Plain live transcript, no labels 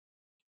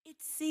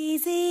It's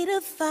easy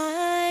to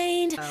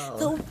find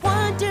the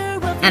wonder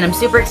of and I'm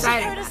super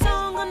excited.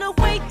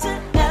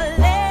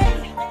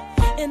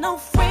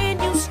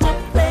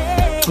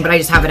 But I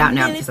just have it out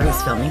now because I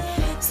was filming.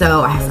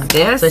 So I have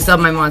this. So I still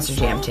have my Monster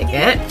Jam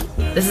ticket.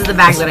 This is the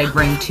bag that I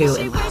bring to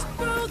and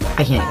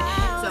I can't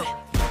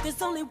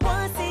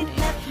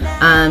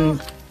even.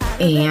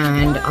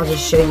 And I'll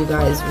just show you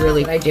guys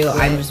really what I do.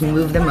 I just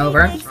move them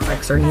over.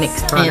 Products are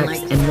NYX products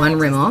and one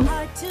Rimmel.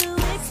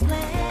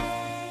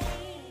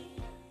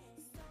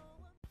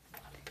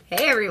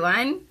 Hey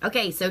everyone.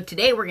 Okay, so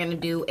today we're gonna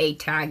do a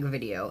tag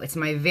video. It's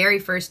my very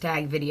first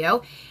tag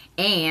video,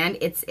 and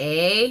it's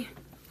a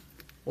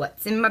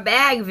what's in my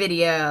bag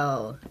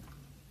video.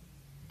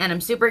 And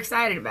I'm super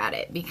excited about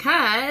it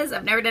because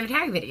I've never done a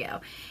tag video.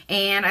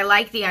 And I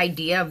like the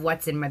idea of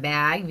what's in my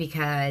bag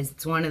because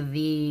it's one of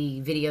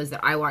the videos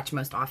that I watch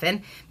most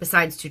often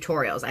besides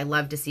tutorials. I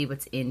love to see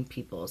what's in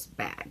people's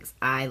bags.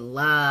 I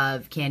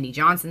love Candy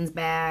Johnson's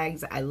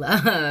bags. I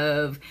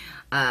love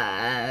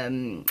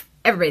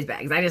everybody's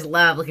bags. I just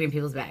love looking at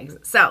people's bags.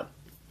 So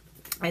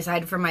I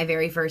decided for my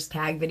very first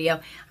tag video,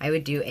 I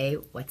would do a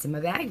what's in my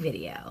bag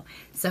video.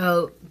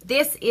 So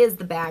this is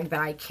the bag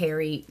that I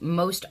carry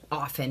most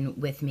often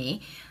with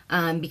me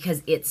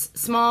because it's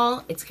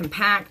small, it's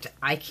compact.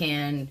 I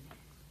can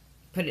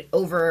put it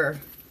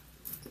over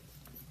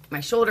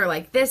my shoulder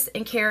like this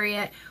and carry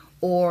it,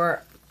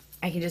 or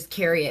I can just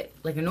carry it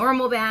like a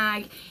normal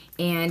bag,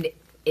 and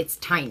it's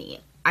tiny.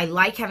 I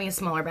like having a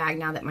smaller bag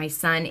now that my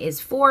son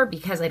is 4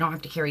 because I don't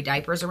have to carry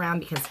diapers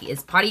around because he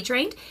is potty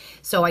trained.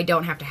 So I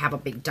don't have to have a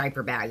big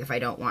diaper bag if I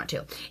don't want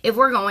to. If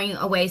we're going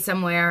away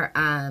somewhere,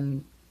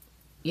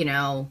 you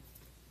know,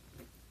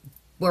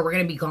 where we're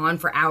going to be gone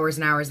for hours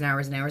and hours and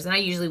hours and hours, and I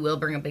usually will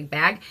bring a big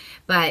bag.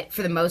 But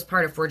for the most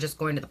part, if we're just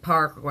going to the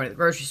park or going to the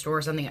grocery store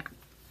or something,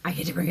 I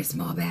get to bring a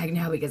small bag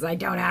now because I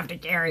don't have to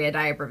carry a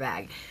diaper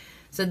bag.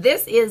 So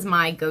this is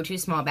my go-to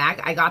small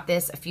bag. I got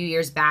this a few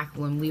years back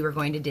when we were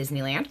going to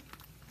Disneyland.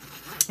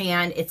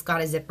 And it's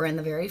got a zipper in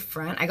the very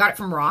front. I got it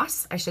from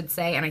Ross, I should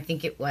say, and I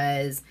think it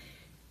was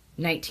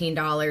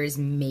 $19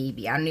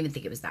 maybe. I don't even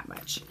think it was that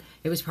much.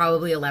 It was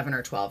probably $11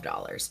 or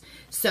 $12.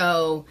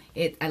 So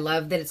I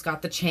love that it's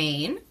got the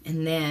chain,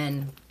 and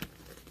then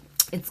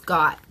it's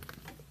got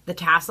the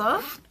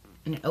tassel,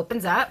 and it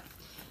opens up,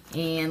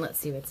 and let's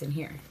see what's in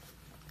here.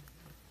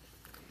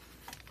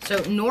 So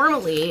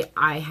normally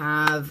I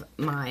have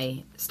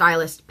my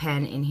stylist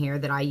pen in here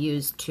that I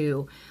use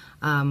to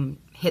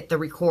hit the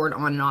record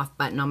on and off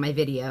button on my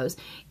videos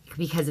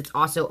because it's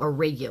also a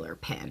regular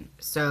pen.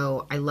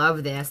 So I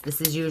love this.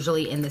 This is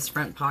usually in this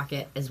front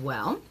pocket as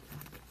well,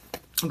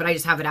 but I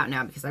just have it out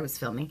now because I was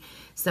filming.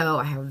 So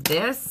I have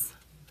this.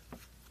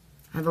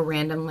 I have a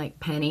random like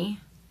penny,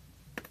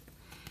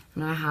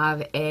 and I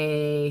have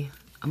a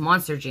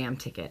Monster Jam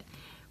ticket.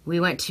 We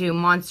went to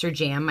Monster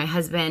Jam. My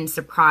husband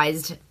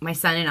surprised my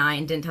son and I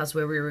and didn't tell us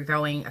where we were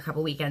going a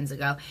couple weekends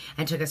ago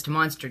and took us to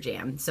Monster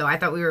Jam. So I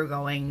thought we were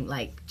going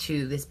like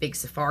to this big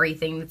safari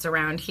thing that's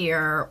around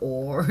here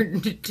or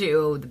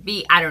to the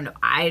beach. I don't know.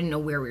 I didn't know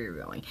where we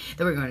were going.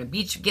 That we were going to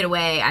beach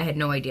getaway. I had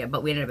no idea,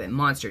 but we ended up at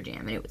Monster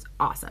Jam and it was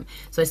awesome.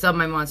 So I still have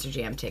my Monster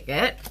Jam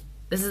ticket.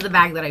 This is the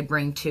bag that I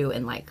bring to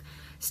in like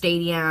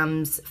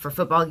stadiums, for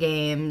football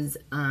games,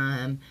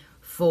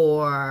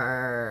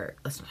 for,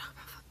 let's not talk about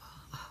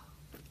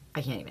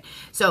I can't even.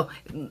 So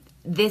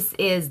this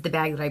is the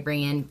bag that I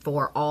bring in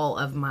for all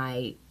of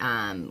my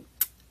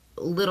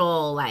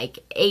little like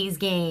A's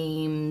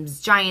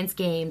games, Giants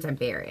games. I'm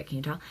Barry, can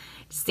you tell?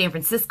 San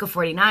Francisco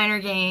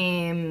 49er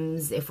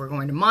games, if we're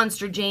going to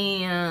Monster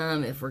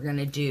Jam, if we're going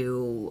to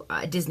do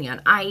Disney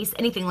on Ice,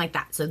 anything like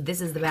that. So this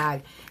is the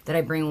bag that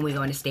I bring when we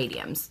go into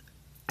stadiums.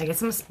 I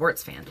guess I'm a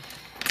sports fan.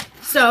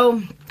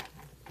 So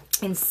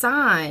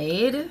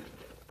inside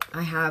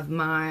I have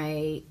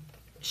my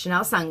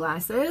Chanel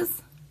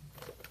sunglasses.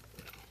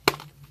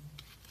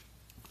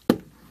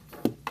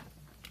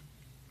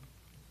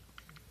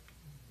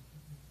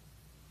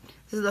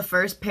 This is the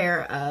first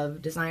pair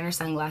of designer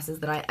sunglasses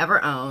that I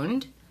ever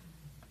owned.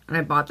 And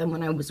I bought them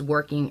when I was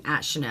working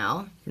at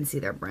Chanel. You can see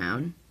they're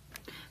brown.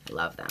 I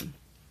love them.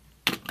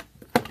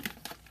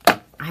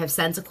 I have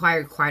since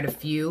acquired quite a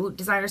few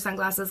designer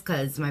sunglasses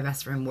because my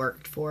best friend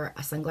worked for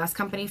a sunglass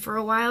company for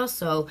a while.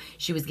 So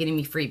she was getting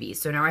me freebies.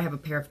 So now I have a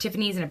pair of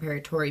Tiffany's and a pair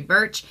of Tory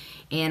Burch.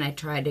 And I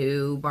try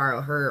to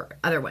borrow her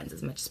other ones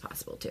as much as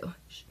possible too.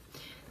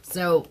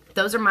 So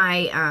those are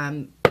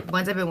my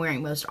ones I've been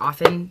wearing most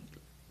often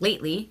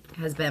lately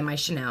has been my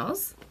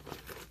Chanel's.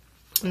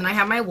 And then I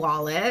have my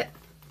wallet.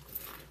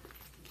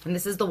 And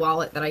this is the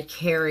wallet that I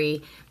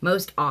carry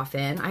most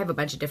often. I have a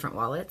bunch of different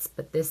wallets,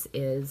 but this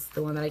is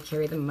the one that I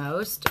carry the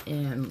most.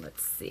 And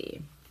let's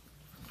see.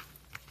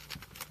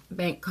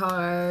 Bank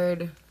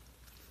card,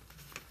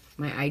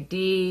 my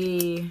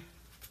ID,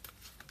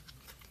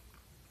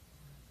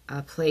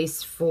 a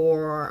place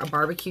for a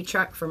barbecue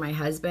truck for my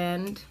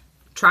husband.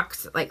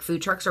 Trucks, like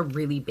food trucks, are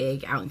really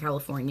big out in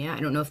California. I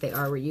don't know if they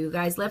are where you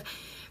guys live,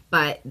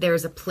 But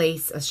there's a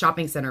place, a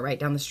shopping center right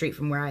down the street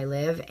from where I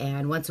live,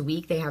 and once a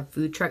week they have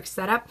food trucks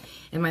set up,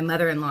 and my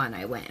mother-in-law and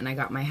I went, and I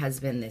got my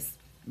husband this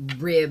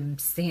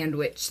rib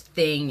sandwich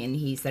thing, and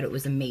he said it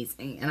was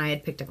amazing, and I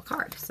had picked up a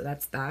card, so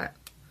that's that.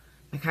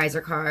 My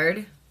Kaiser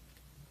card.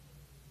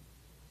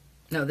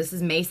 No, this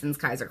is Mason's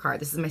Kaiser card.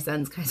 This is my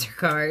son's Kaiser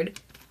card.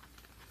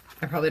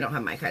 I probably don't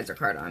have my Kaiser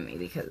card on me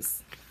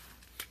because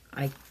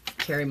I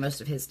carry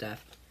most of his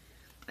stuff.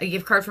 A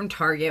gift card from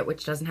Target,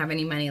 which doesn't have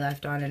any money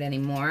left on it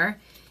anymore.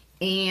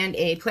 And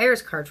a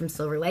player's card from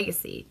Silver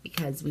Legacy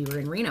because we were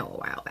in Reno a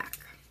while back.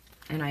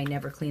 And I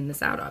never cleaned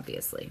this out,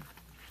 obviously.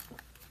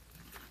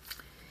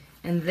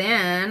 And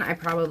then I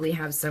probably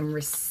have some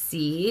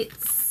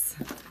receipts,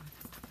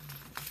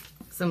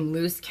 some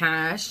loose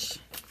cash,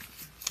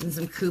 and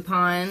some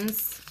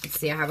coupons. Let's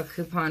see, I have a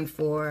coupon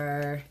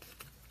for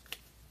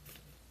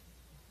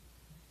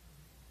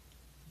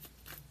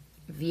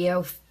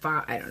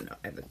VO5. I don't know.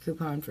 I have a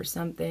coupon for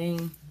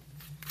something.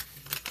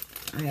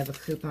 I have a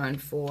coupon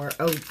for,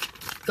 oh,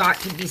 Got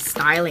to Be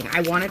Styling.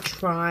 I want to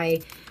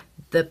try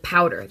the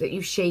powder that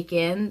you shake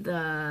in,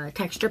 the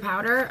texture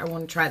powder. I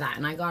want to try that.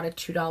 And I got a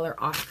 $2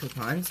 off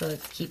coupon. So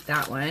let's keep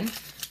that one.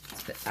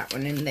 Let's put that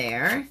one in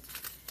there.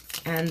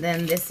 And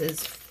then this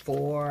is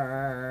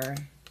for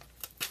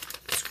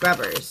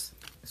scrubbers.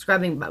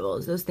 Scrubbing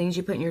bubbles. Those things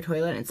you put in your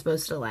toilet and it's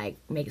supposed to like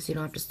make it so you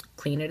don't have to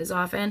clean it as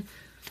often.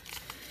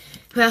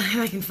 Well, if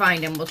I can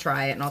find them, we'll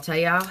try it and I'll tell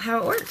you how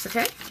it works,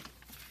 okay?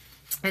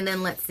 And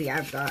then let's see,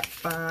 I've got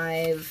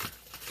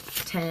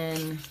 5,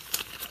 10,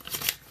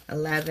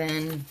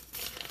 11,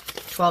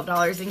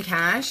 $12 in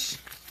cash.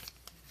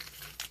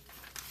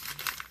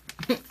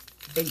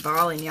 Big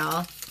balling,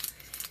 y'all.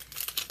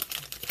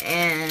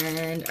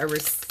 And a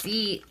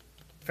receipt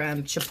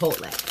from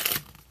Chipotle.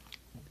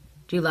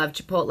 Do you love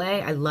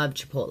Chipotle? I love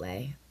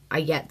Chipotle.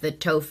 I get the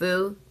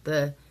tofu,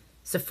 the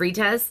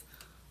sofritas,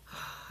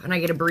 and I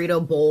get a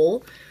burrito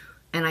bowl,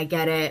 and I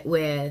get it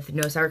with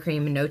no sour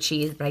cream and no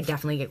cheese, but I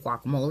definitely get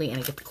guacamole, and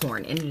I get the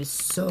corn, and it is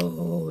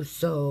so,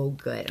 so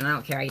good. And I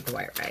don't care, I eat the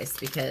white rice,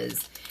 because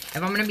if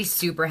I'm going to be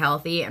super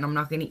healthy, and I'm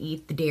not going to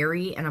eat the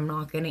dairy, and I'm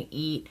not going to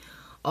eat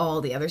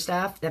all the other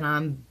stuff, then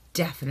I'm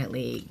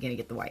definitely going to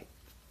get the white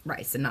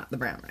rice and not the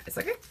brown rice,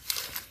 okay?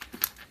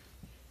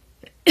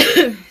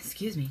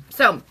 Excuse me.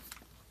 So,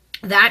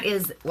 that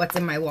is what's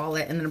in my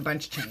wallet, and then a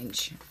bunch of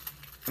change.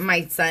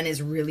 My son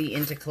is really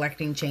into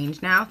collecting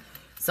change now,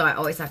 so I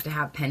always have to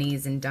have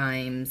pennies and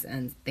dimes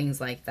and things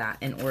like that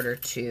in order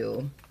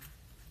to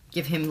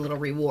give him little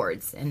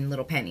rewards and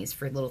little pennies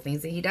for little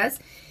things that he does.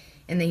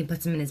 And then he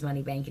puts them in his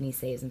money bank and he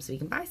saves them so he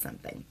can buy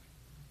something.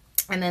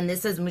 And then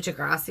this is muchas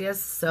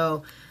gracias,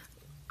 so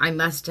I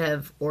must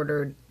have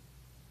ordered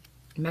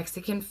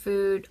Mexican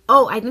food.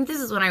 Oh, I think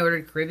this is when I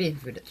ordered Caribbean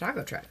food at the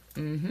taco truck.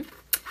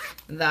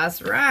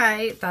 That's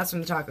right. That's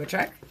from the taco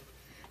truck.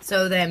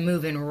 So then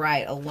moving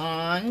right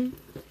along,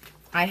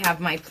 I have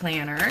my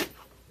planner.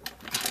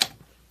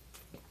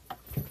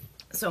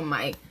 So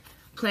my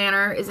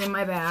planner is in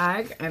my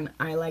bag, and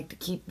I like to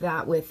keep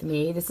that with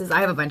me. I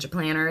have a bunch of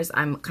planners.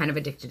 I'm kind of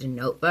addicted to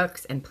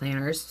notebooks and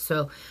planners.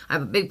 So I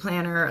have a big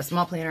planner, a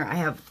small planner. I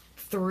have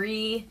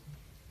 3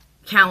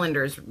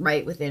 calendars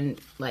right within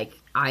like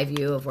eye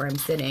view of where I'm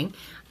sitting.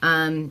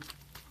 And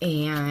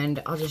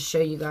I'll just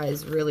show you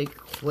guys really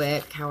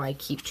quick how I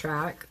keep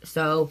track.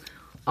 So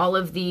all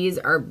of these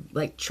are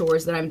like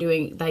chores that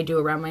I do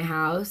around my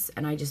house,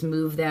 and I just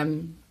move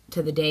them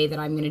to the day that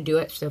I'm going to do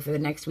it. So for the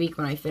next week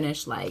when I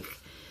finish, like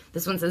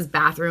this one says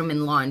bathroom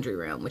and laundry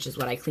room, which is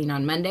what I clean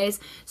on Mondays.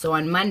 So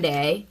on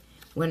Monday,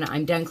 when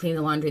I'm done cleaning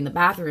the laundry in the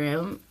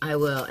bathroom, I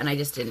will, and I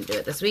just didn't do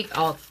it this week,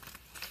 I'll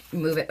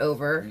move it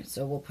over.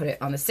 So we'll put it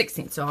on the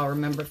 16th. So I'll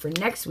remember for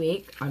next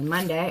week on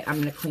Monday,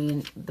 I'm going to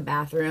clean the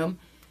bathroom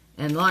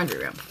and the laundry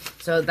room.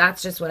 So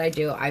that's just what I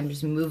do. I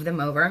just move them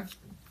over.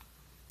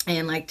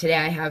 And like today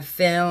I have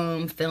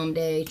film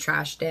day,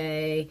 trash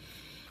day,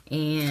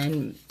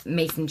 and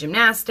Mason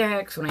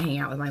gymnastics when I hang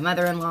out with my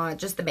mother-in-law,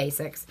 just the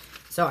basics.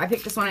 So I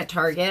picked this one at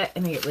Target. I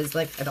think it was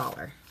like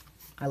 $1.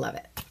 I love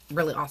it.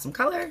 Really awesome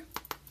color.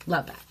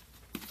 Love that.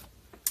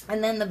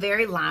 And then the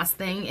very last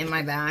thing in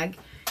my bag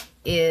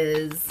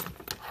is,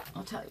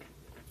 I'll tell you.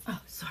 Oh,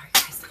 sorry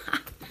guys.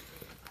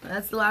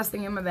 That's the last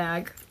thing in my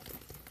bag.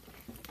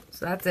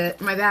 So that's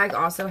it. My bag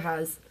also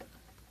has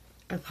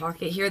a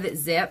pocket here that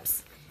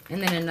zips.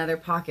 And then another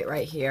pocket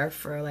right here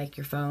for like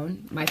your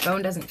phone. My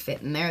phone doesn't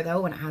fit in there though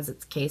when it has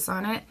its case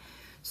on it.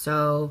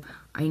 So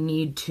I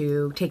need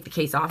to take the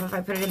case off if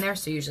I put it in there.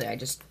 So usually I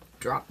just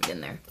drop it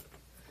in there.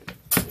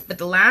 But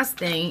the last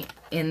thing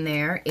in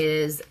there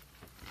is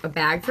a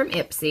bag from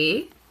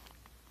Ipsy.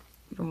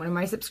 From one of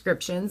my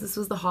subscriptions. This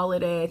was the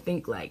holiday, I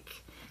think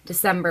like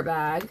December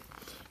bag.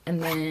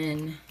 And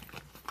then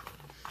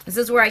this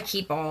is where I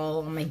keep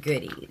all my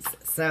goodies.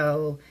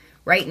 So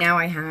right now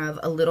I have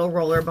a little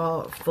roller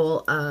ball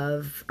full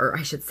of, or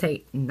I should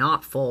say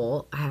not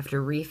full. I have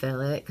to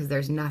refill it because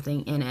there's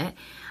nothing in it.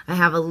 I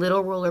have a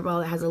little roller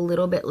ball that has a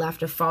little bit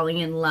left of Falling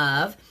in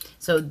Love.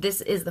 So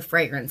this is the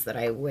fragrance that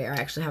I wear. I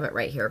actually have it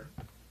right here.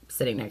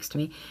 sitting next to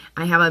me.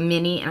 I have a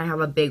mini and I have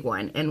a big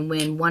one. And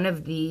when one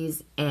of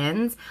these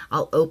ends,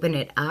 I'll open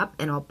it up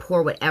and I'll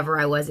pour whatever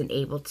I wasn't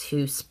able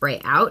to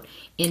spray out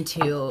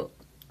into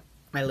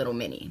my little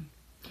mini.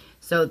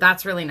 So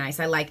that's really nice.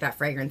 I like that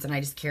fragrance and I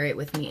just carry it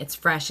with me. It's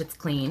fresh, it's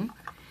clean.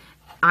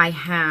 I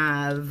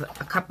have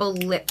a couple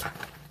lip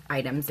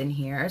items in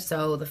here.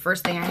 So the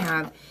first thing I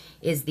have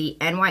is the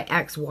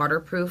NYX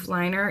waterproof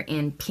liner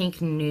in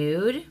pink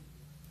nude.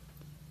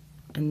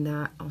 And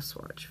that I'll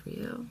swatch for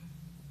you,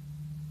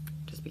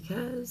 just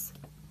because.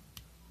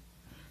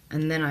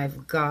 And then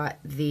I've got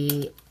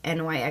the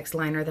NYX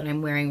liner that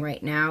I'm wearing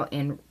right now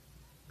in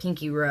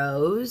Pinky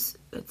Rose.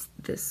 It's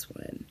this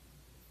one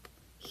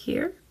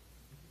here.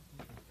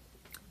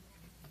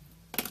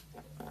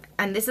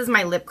 And this is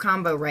my lip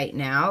combo right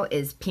now,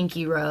 is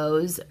Pinky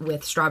Rose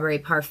with Strawberry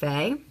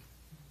Parfait.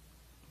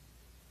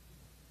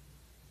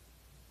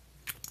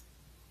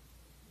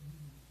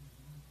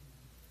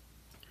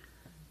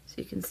 So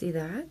you can see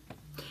that.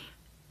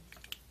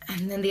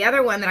 And then the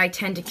other one that I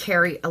tend to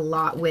carry a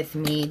lot with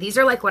me, these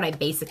are like what I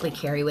basically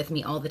carry with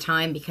me all the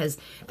time because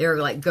they're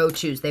like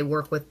go-tos. They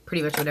work with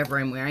pretty much whatever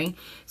I'm wearing.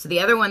 So the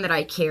other one that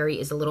I carry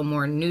is a little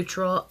more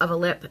neutral of a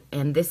lip,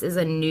 and this is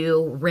a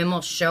new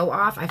Rimmel Show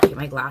Off. I have to get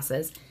my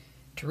glasses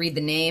to read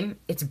the name.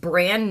 It's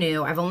brand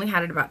new. I've only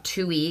had it about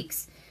 2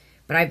 weeks,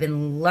 but I've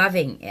been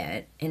loving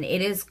it. And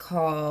it is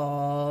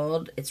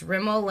called, it's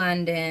Rimmel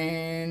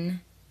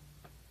London.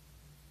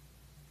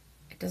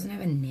 Doesn't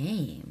have a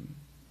name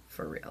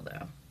for real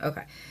though.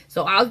 Okay,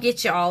 so I'll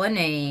get you all a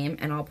name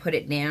and I'll put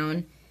it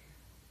down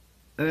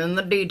in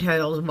the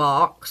details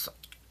box.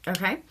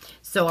 Okay,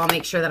 so I'll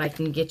make sure that I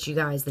can get you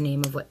guys the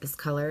name of what this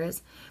color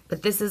is.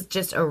 But this is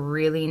just a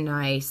really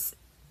nice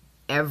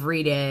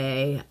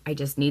everyday. I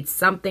just need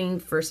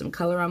something for some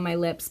color on my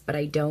lips, but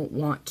I don't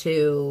want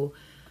to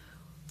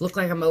look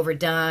like I'm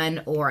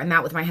overdone, or I'm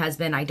out with my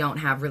husband, I don't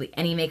have really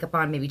any makeup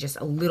on, maybe just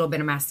a little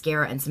bit of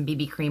mascara and some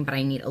BB cream, but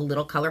I need a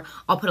little color.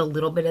 I'll put a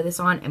little bit of this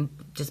on and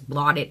just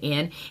blot it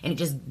in, and it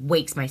just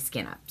wakes my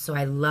skin up. So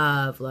I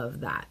love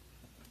that.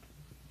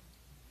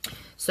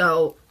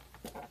 So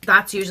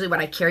that's usually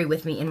what I carry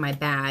with me in my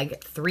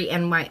bag. 3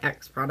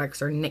 NYX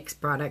products or NYX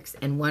products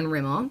and 1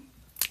 Rimmel.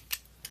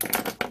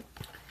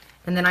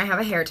 And then I have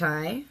a hair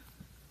tie.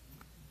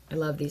 I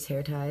love these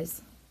hair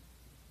ties.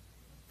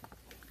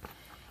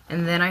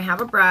 And then I have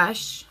a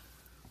brush,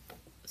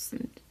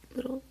 some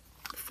little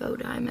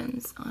faux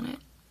diamonds on it.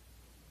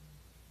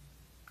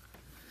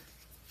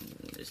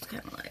 Just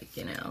kind of like,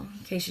 you know,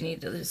 in case you need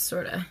to just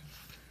sort of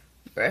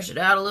brush it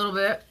out a little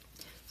bit.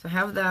 So I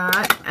have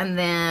that. And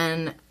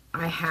then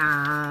I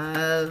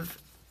have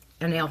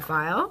a nail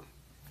file,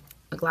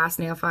 a glass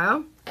nail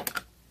file.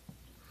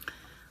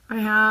 I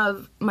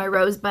have my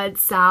Rosebud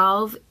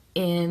Salve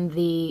in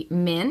the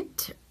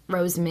mint,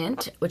 rose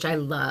mint, which I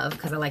love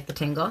because I like the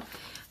tingle.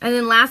 And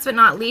then last but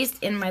not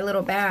least, in my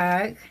little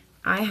bag,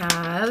 I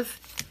have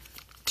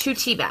 2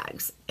 tea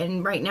bags.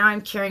 And right now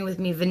I'm carrying with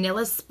me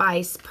Vanilla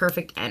Spice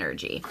Perfect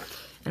Energy.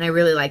 And I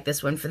really like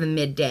this one for the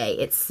midday.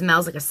 It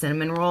smells like a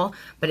cinnamon roll,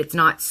 but it's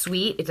not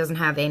sweet. It doesn't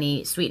have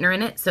any sweetener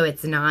in it, so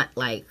it's not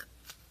like,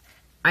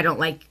 I don't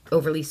like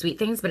overly sweet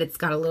things, but it's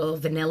got a little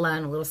vanilla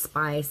and a little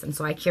spice, and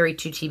so I carry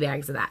 2 tea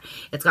bags of that.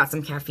 It's got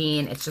some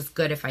caffeine. It's just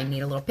good if I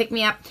need a little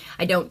pick-me-up.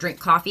 I don't drink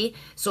coffee,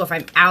 so if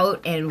I'm out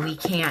and we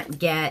can't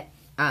get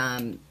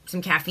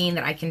some caffeine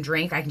that I can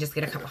drink, I can just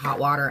get a cup of hot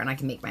water and I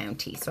can make my own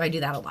tea. So I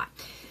do that a lot.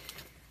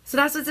 So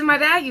that's what's in my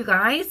bag, you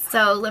guys.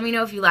 So let me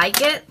know if you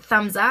like it.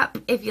 Thumbs up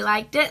if you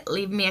liked it.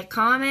 Leave me a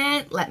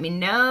comment. Let me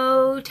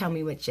know. Tell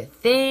me what you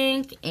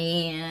think.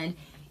 And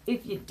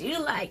if you do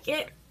like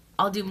it,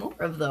 I'll do more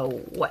of the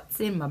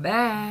what's in my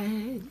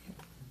bag.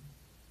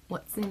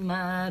 What's in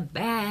my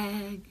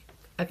bag.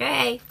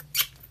 Okay.